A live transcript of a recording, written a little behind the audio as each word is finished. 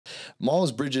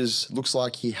Miles Bridges looks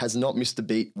like he has not missed a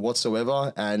beat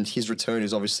whatsoever, and his return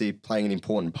is obviously playing an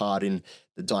important part in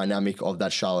the dynamic of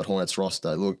that Charlotte Hornets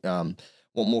roster. Look,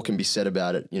 what more can be said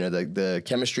about it? You know, the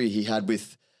chemistry he had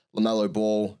with LaMelo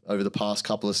Ball over the past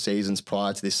couple of seasons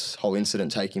prior to this whole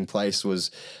incident taking place was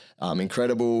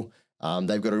incredible.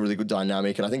 They've got a really good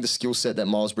dynamic, and I think the skill set that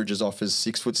Miles Bridges offers,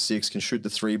 6'6", can shoot the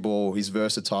three ball. He's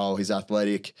versatile. He's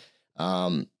athletic.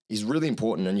 He's really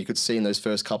important, and you could see in those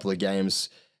first couple of games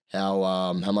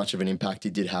how much of an impact he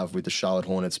did have with the Charlotte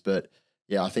Hornets. But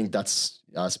yeah, I think that's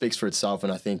speaks for itself,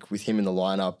 and I think with him in the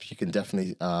lineup, you can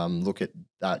definitely look at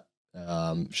that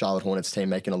Charlotte Hornets team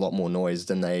making a lot more noise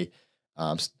than they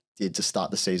did to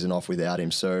start the season off without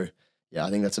him. So yeah, I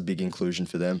think that's a big inclusion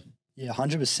for them. Yeah,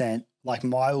 100%. Like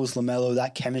Miles, LaMelo,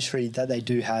 that chemistry that they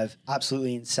do have,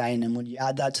 absolutely insane. And when you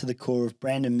add that to the core of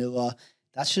Brandon Miller,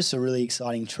 that's just a really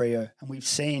exciting trio. And we've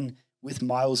seen with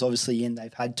Miles obviously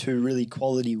they've had 2 really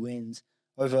quality wins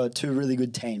over 2 really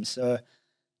good teams. So,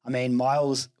 I mean,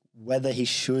 Miles, whether he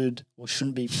should or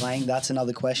shouldn't be playing, that's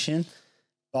another question.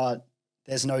 But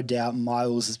there's no doubt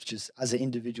Miles is just, as an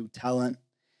individual talent,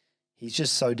 he's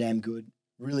just so damn good.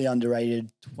 Really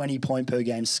underrated, 20-point per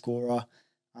game scorer.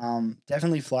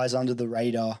 Definitely flies under the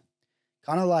radar.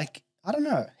 Kind of like, I don't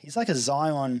know, he's like a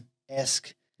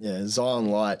Zion-esque. Yeah, Zion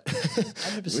light.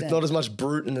 100%. With not as much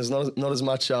brute and there's not as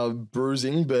much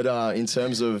bruising, but in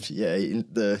terms of, in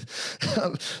the,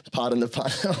 pardon the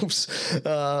pun helps,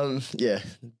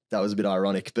 that was a bit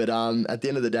ironic. But at the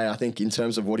end of the day, I think in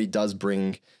terms of what he does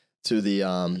bring to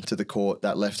the court,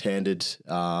 that left-handed,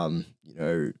 that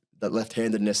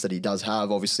left-handedness that he does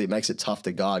have, obviously it makes it tough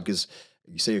to guard because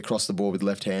you see across the board with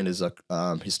left-handers,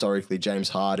 historically James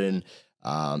Harden,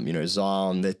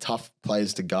 Zion, they're tough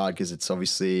players to guard because it's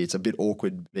a bit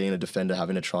awkward being a defender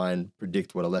having to try and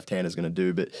predict what a left-hander is going to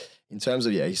do. But in terms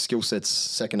of, his skill set's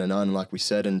second to none, like we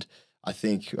said, and I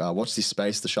think watch this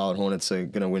space, the Charlotte Hornets are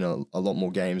going to win a lot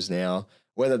more games now.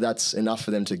 Whether that's enough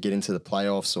for them to get into the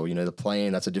playoffs or, the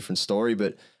play-in, that's a different story,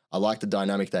 but I like the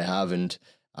dynamic they have, and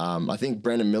I think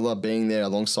Brandon Miller being there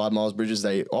alongside Miles Bridges,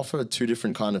 they offer 2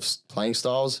 different kind of playing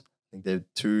styles. I think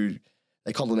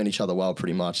they complement each other well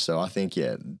pretty much. So I think,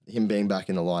 him being back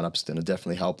in the lineup is going to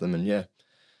definitely help them. And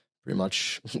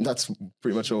that's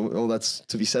pretty much all that's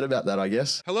to be said about that, I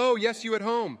guess. Hello, yes, you at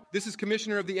home. This is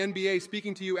Commissioner of the NBA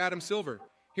speaking to you, Adam Silver.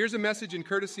 Here's a message in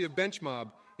courtesy of BenchMob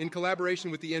in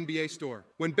collaboration with the NBA Store.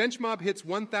 When BenchMob hits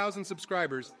 1,000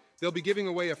 subscribers, they'll be giving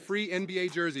away a free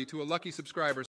NBA jersey to a lucky subscriber.